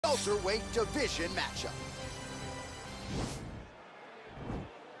welterweight division matchup.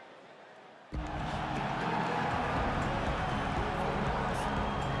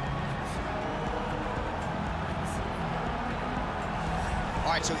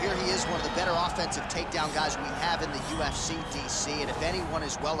 All right, so here he is, one of the better offensive takedown guys we have in the UFC, DC. And if anyone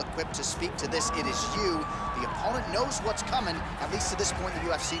is well-equipped to speak to this, it is you. The opponent knows what's coming. At least to this point in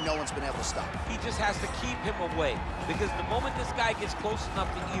the UFC, no one's been able to stop. He just has to keep him away. Because the moment this guy gets close enough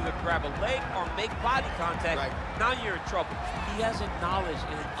to either grab a leg or make body contact, now you're in trouble. He has a knowledge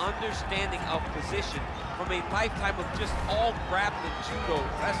and an understanding of position from a lifetime of just all grappling, judo,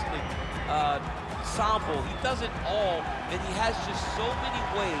 wrestling, sambo. He does it all, and he has just so many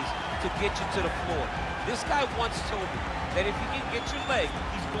ways to get you to the floor. This guy once told me that if he can get your leg,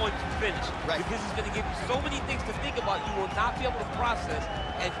 he's going to finish. Because he's going to give you so many things to think about, you will not be able to process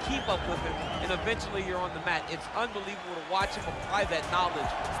and keep up with him, and eventually you're on the mat. It's unbelievable to watch him apply that knowledge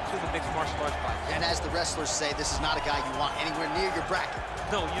to the mixed martial arts fight. And as the wrestlers say, this is not a guy you want anywhere near your bracket.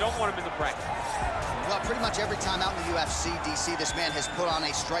 No, you don't want him in the bracket. Well, pretty much every time out in the UFC, DC, this man has put on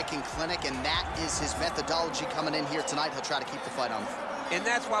a striking clinic, and that is his methodology coming in here tonight. He'll try to keep the fight on. And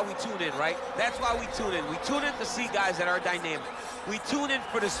that's why we tune in, right? That's why we tune in. We tune in to see guys that are dynamic. We tune in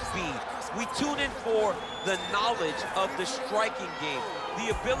for the speed. We tune in for the knowledge of the striking game,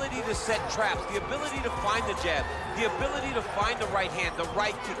 the ability to set traps, the ability to find the jab, the ability to find the right hand, the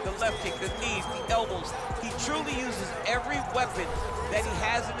right kick, the left kick, the knees, the elbows. He truly uses every weapon that he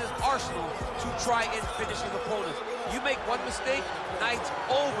has in his arsenal to try and finish his opponents. You make one mistake, night's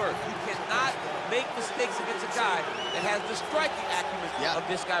over. You cannot make mistakes against a guy that has the striking acumen of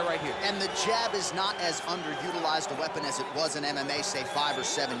this guy right here. And the jab is not as underutilized a weapon as it was in MMA, say 5 or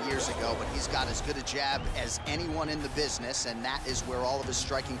 7 years ago, but he's got as good a jab as anyone in the business, and that is where all of his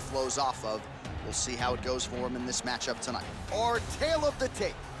striking flows off of. We'll see how it goes for him in this matchup tonight. Our tale of the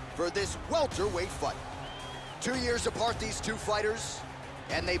tape for this welterweight fight. 2 years apart, these two fighters,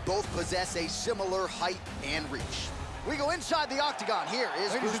 and they both possess a similar height and reach. We go inside the octagon. Here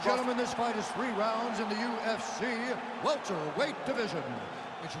is Ladies and gentlemen, this fight is 3 rounds in the UFC welterweight division.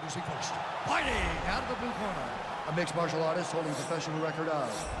 Introducing first, fighting out of the blue corner, a mixed martial artist holding a professional record of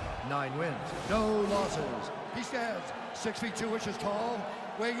 9 wins, no losses. He stands 6 feet 2 inches tall,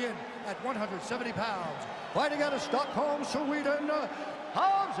 weighing in at 170 pounds. Fighting out of Stockholm, Sweden,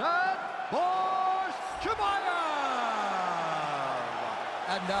 Khamzat Chimaev.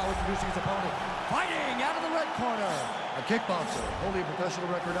 And now introducing his opponent, fighting out of the red corner, a kickboxer holding a professional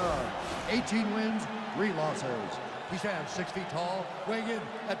record of 18 wins, 3 losses. He stands 6 feet tall, weighing in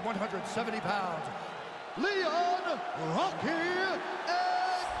at 170 pounds. Leon Rocky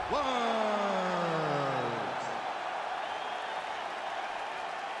Edwards.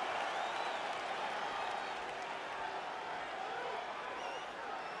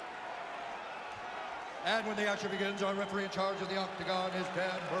 And when the action begins, our referee in charge of the octagon is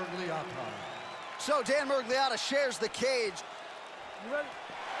Dan Bergliata. So Dan Bergliata shares the cage. You ready?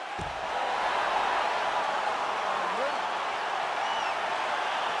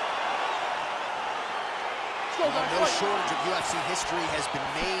 No shortage of UFC history has been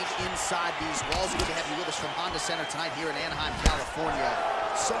made inside these walls. Good to have you with us from Honda Center tonight here in Anaheim, California.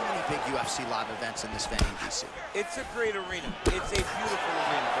 So many big UFC live events in this venue, DC. It's a great arena. It's a beautiful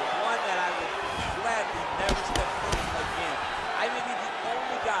arena, but one that I would gladly never step foot in again. I may be the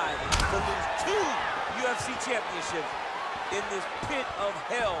only guy to lose 2 UFC championships in this pit of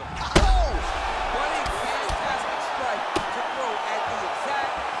hell. What a fantastic strike to throw at the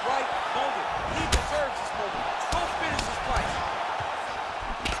exact right moment. He deserves this moment. Go finish this fight.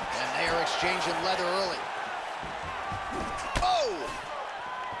 And they are exchanging leather early. Oh!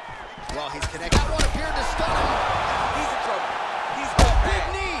 Well, he's connected. That one appeared to stun him. He's in trouble. He's got big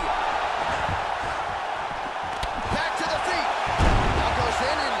knee. Back to the feet. Now goes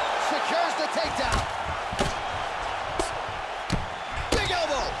in and secures the takedown. Big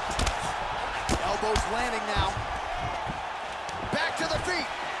elbow. Elbows landing now. Back to the feet.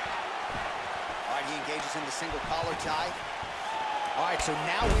 All right, he engages in the single collar tie. All right, so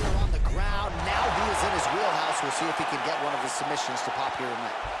now we are on the ground. Now he is in his wheelhouse. We'll see if he can get one of his submissions to pop here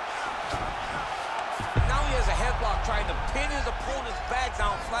tonight. Now he has a headlock trying to pin his opponent's back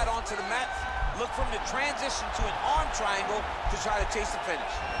down flat onto the mat. Look from the transition to an arm triangle to try to chase the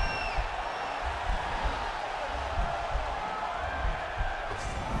finish.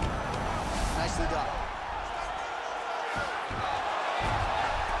 Nicely done.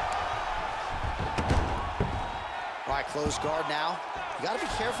 All right, closed guard now. You got to be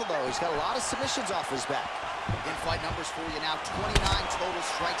careful, though. He's got a lot of submissions off his back. In-fight numbers for you now. 29 total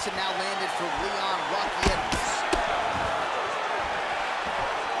strikes, and now landed for Leon Rocky Edwards.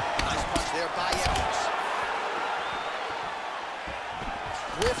 there by Evans.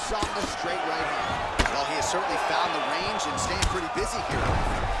 Whiffs on the straight right hand. Well, he has certainly found the range and staying pretty busy here.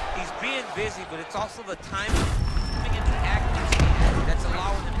 He's being busy, but it's also the timing and the accuracy that's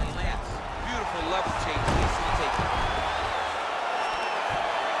allowing him to land. Beautiful level change. He's taking.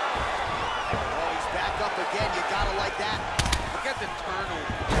 Oh, he's back up again. You gotta like that. Look at the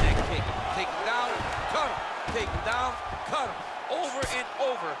turnover in that kick. Take him down, cut him. Take him down, cut him. Over and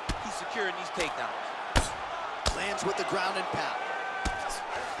over, he's securing these takedowns. Lands with the ground and pound.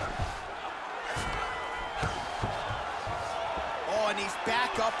 Oh, and he's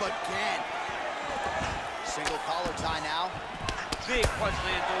back up again. Single collar tie now. Big punch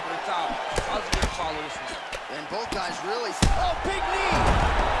lands over the top. How's he gonna follow this one? And both guys really, oh, big knee!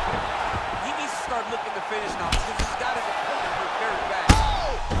 He needs to start looking to finish now because he's got his opponent hurt very bad.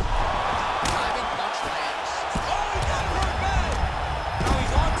 Oh! Driving punch lands. Oh, he got hurt bad! Now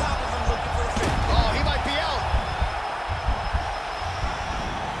he's on top of him looking for the finish. Oh, he might be out.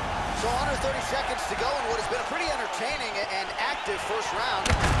 So under 30 seconds to go in what has been a pretty entertaining and active first round.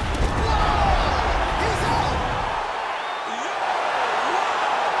 Whoa! He's out!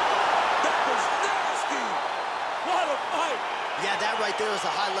 That was nasty! What a fight! Yeah, that right there is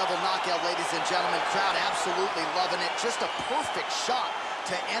a high-level knockout, ladies and gentlemen. Crowd absolutely loving it. Just a perfect shot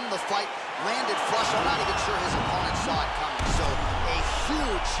to end the fight. Landed flush. I'm not even sure his opponent saw it coming. So a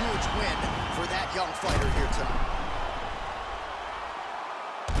huge, huge win for that young fighter here tonight.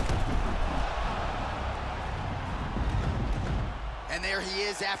 And there he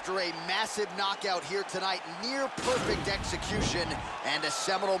is after a massive knockout here tonight. Near perfect execution and a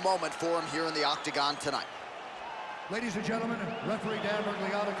seminal moment for him here in the octagon tonight. Ladies and gentlemen, referee Dan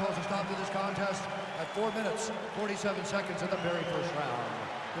Bergliata calls a stop to this contest at 4 minutes, 47 seconds of the very first round.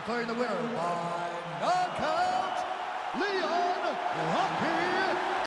 Declaring the winner by knockout, Leon Rocky